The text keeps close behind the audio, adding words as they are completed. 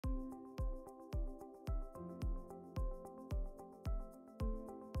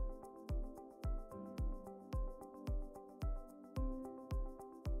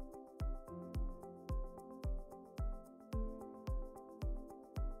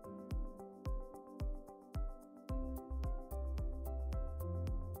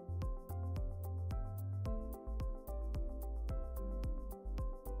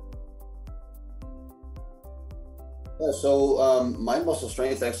Yeah, so my muscle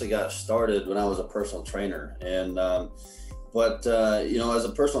strength actually got started when I was a personal trainer, and as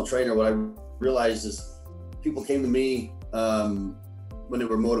a personal trainer, what I realized is people came to me when they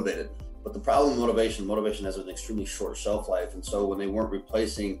were motivated. But the problem with motivation has an extremely short shelf life, and so when they weren't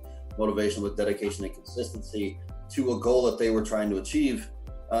replacing motivation with dedication and consistency to a goal that they were trying to achieve,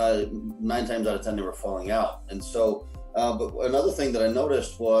 9 times out of 10 they were falling out. And so, but another thing that I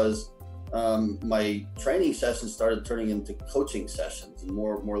noticed was my training sessions started turning into coaching sessions and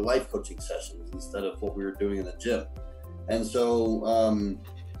more life coaching sessions instead of what we were doing in the gym. And so,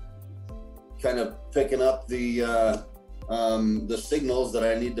 kind of picking up the signals that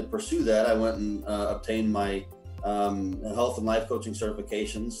I need to pursue that, I went and obtained my health and life coaching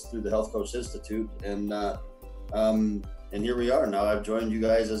certifications through the Health Coach Institute, and here we are now. I've joined you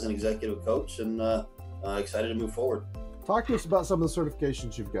guys as an executive coach, and excited to move forward. Talk to us about some of the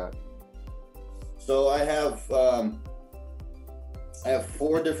certifications you've got. So I have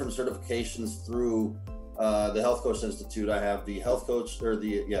 4 different certifications through the Health Coach Institute. I have the Health Coach,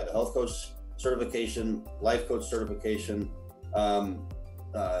 the Health Coach certification, Life Coach certification,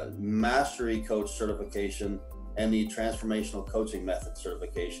 Mastery Coach certification, and the Transformational Coaching Method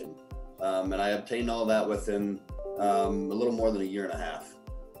certification. And I obtained all that within a little more than a year and a half.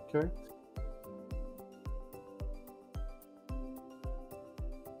 Okay.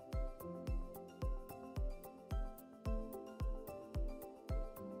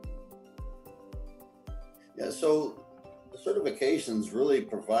 Yeah, so the certifications really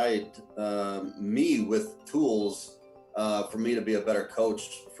provide me with tools for me to be a better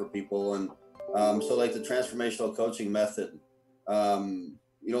coach for people. And so like the Transformational Coaching Method, I'll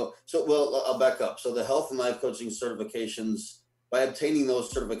back up. So the health and life coaching certifications, by obtaining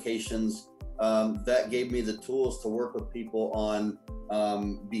those certifications, that gave me the tools to work with people on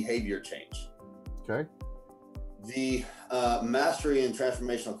behavior change. Okay. The Mastery and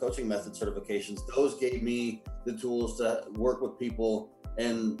Transformational Coaching Method certifications, those gave me the tools to work with people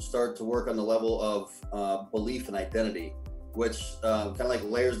and start to work on the level of belief and identity, which kind of like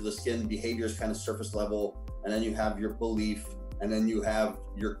layers of the skin. Behavior is kind of surface level, and then you have your belief, and then you have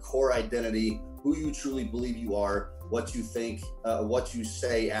your core identity, who you truly believe you are, what you think, what you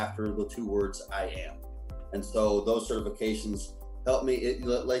say after the 2 words, I am. And so those certifications help me.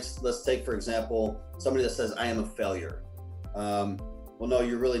 Let's take, for example, somebody that says, I am a failure. Well, no,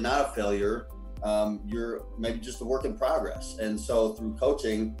 you're really not a failure. You're maybe just a work in progress. And so through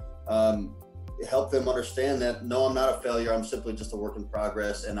coaching, help them understand that, no, I'm not a failure. I'm simply just a work in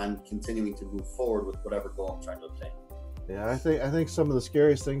progress, and I'm continuing to move forward with whatever goal I'm trying to obtain. Yeah, I think some of the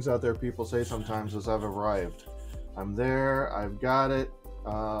scariest things out there people say sometimes is, I've arrived. I'm there, I've got it.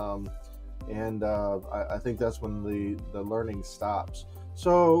 I think that's when the learning stops.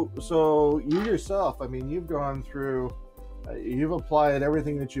 So you yourself, I mean, you've gone through, you've applied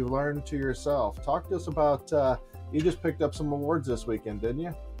everything that you've learned to yourself. Talk to us about, you just picked up some awards this weekend, didn't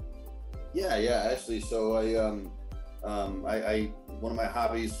you? Yeah, actually. So I one of my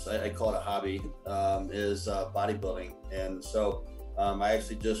hobbies, I call it a hobby, is bodybuilding. And so I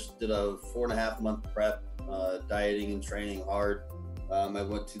actually just did a 4.5-month prep, dieting and training hard. I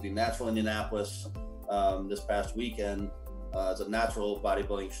went to the Natural Indianapolis this past weekend. It's a natural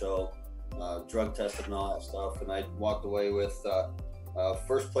bodybuilding show, drug tested and all that stuff. And I walked away with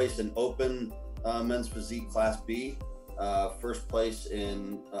first place in open men's physique class B, first place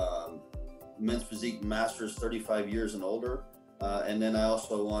in men's physique masters 35 years and older. And then I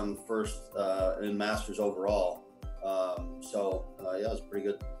also won first in masters overall. It was a pretty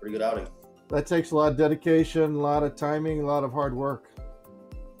good outing. That takes a lot of dedication, a lot of timing, a lot of hard work.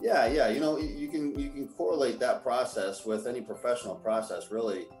 Yeah. You can correlate that process with any professional process,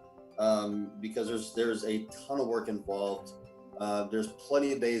 really, because there's a ton of work involved. There's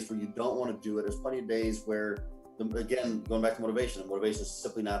plenty of days where you don't want to do it. There's plenty of days where, again, going back to motivation is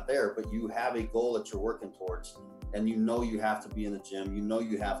simply not there, but you have a goal that you're working towards, and you have to be in the gym.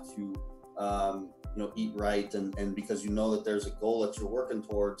 You have to eat right, and because you know that there's a goal that you're working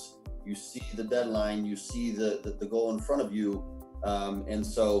towards, you see the deadline, you see the goal in front of you. And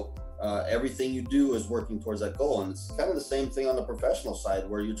so everything you do is working towards that goal. And it's kind of the same thing on the professional side,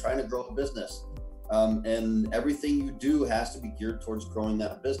 where you're trying to grow a business. And everything you do has to be geared towards growing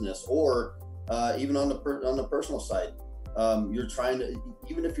that business, or even on the personal side, you're trying to,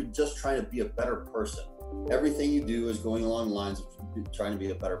 even if you're just trying to be a better person, everything you do is going along the lines of trying to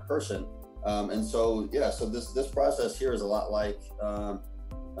be a better person. So this process here is a lot like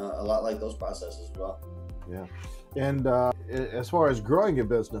those processes as well. Yeah. And as far as growing a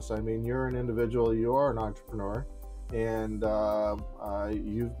business, I mean, you're an individual, you are an entrepreneur, and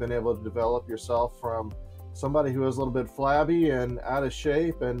you've been able to develop yourself from somebody who was a little bit flabby and out of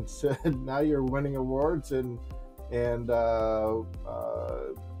shape, and now you're winning awards and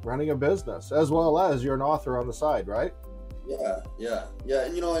running a business, as well as you're an author on the side, right? Yeah.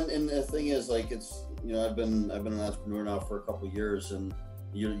 And and the thing is, like, it's I've been an entrepreneur now for a couple of years, and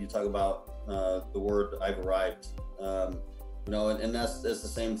you talk about the word "I've arrived." And that's the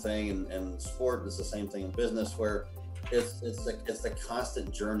same thing in sport. It's the same thing in business, where it's the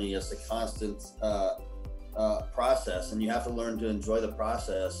constant journey. It's the constant process, and you have to learn to enjoy the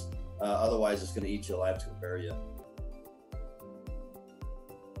process. Otherwise, it's going to eat you alive to bury you.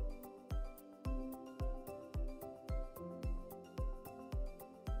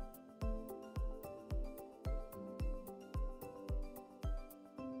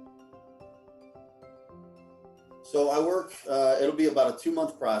 So I work, it'll be about a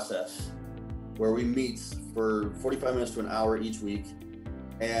 2-month process where we meet for 45 minutes to an hour each week.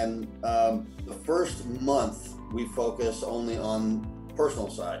 And the first month we focus only on personal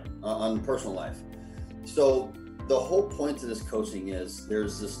side, on personal life. So the whole point of this coaching is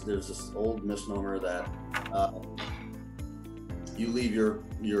there's this old misnomer that you leave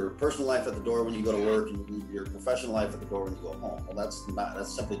your personal life at the door when you go to work, and you leave your professional life at the door when you go home. Well, that's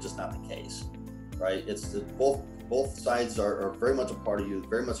simply just not the case, right? Both sides are very much a part of you,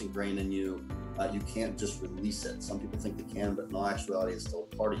 very much ingrained in you. You can't just release it. Some people think they can, but in all actuality, it's still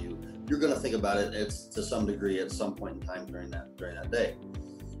a part of you. You're going to think about it. It's to some degree at some point in time during that day.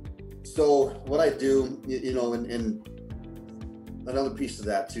 So what I do, and another piece of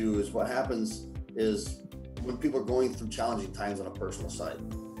that too, is what happens is when people are going through challenging times on a personal side,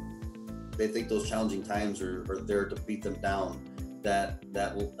 they think those challenging times are there to beat them down. That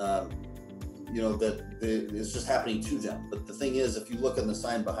it's just happening to them. But the thing is, if you look on the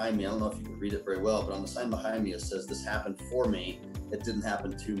sign behind me, I don't know if you can read it very well, but on the sign behind me, it says, "This happened for me. It didn't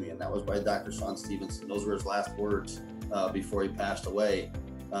happen to me." And that was by Dr. Sean Stevenson. Those were his last words before he passed away.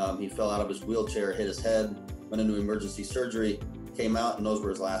 He fell out of his wheelchair, hit his head, went into emergency surgery, came out, and those were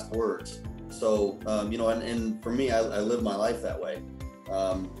his last words. So, and for me, I live my life that way.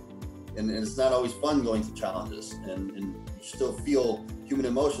 And it's not always fun going through challenges, and you still feel human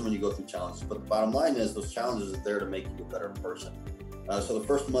emotion when you go through challenges. But the bottom line is those challenges are there to make you a better person. So the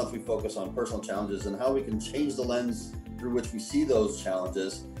first month we focus on personal challenges and how we can change the lens through which we see those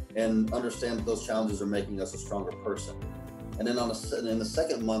challenges and understand that those challenges are making us a stronger person. And then in the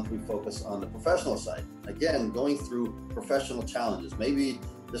second month, we focus on the professional side. Again, going through professional challenges. Maybe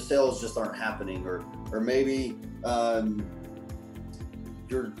the sales just aren't happening, or maybe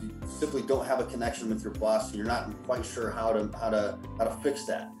you simply don't have a connection with your boss, and you're not quite sure how to fix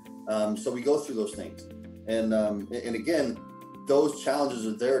that. So we go through those things, and again, those challenges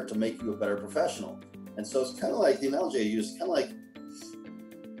are there to make you a better professional. And so it's kind of like the analogy I use, kind of like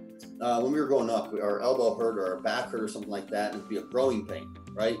when we were growing up, our elbow hurt or our back hurt or something like that, and it'd be a growing pain,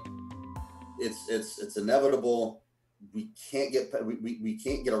 right? It's inevitable. We can't get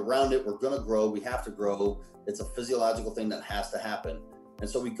around it. We're going to grow. We have to grow. It's a physiological thing that has to happen. And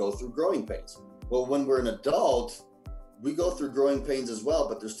so we go through growing pains. Well, when we're an adult, we go through growing pains as well,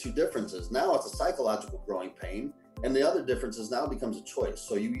 but there's two differences. Now it's a psychological growing pain, and the other difference is now it becomes a choice.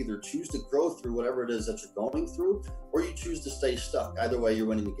 So you either choose to grow through whatever it is that you're going through, or you choose to stay stuck. Either way, you're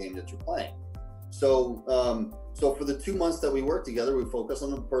winning the game that you're playing. So, so for the 2 months that we work together, we focus on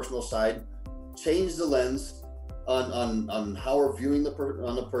the personal side, change the lens on how we're viewing the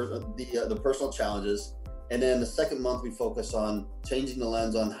personal challenges. And then the second month, we focus on changing the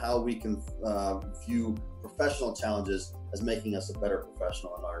lens on how we can view professional challenges as making us a better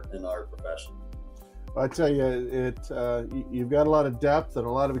professional in our profession. I tell you, you've got a lot of depth and a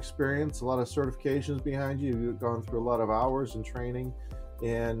lot of experience, a lot of certifications behind you. You've gone through a lot of hours in training,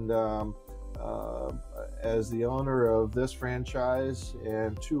 and as the owner of this franchise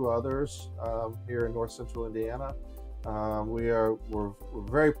and 2 others here in North Central Indiana, we're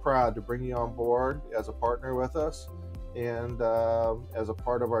very proud to bring you on board as a partner with us, and as a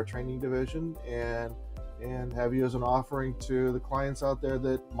part of our training division, and have you as an offering to the clients out there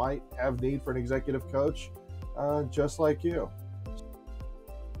that might have need for an executive coach just like you.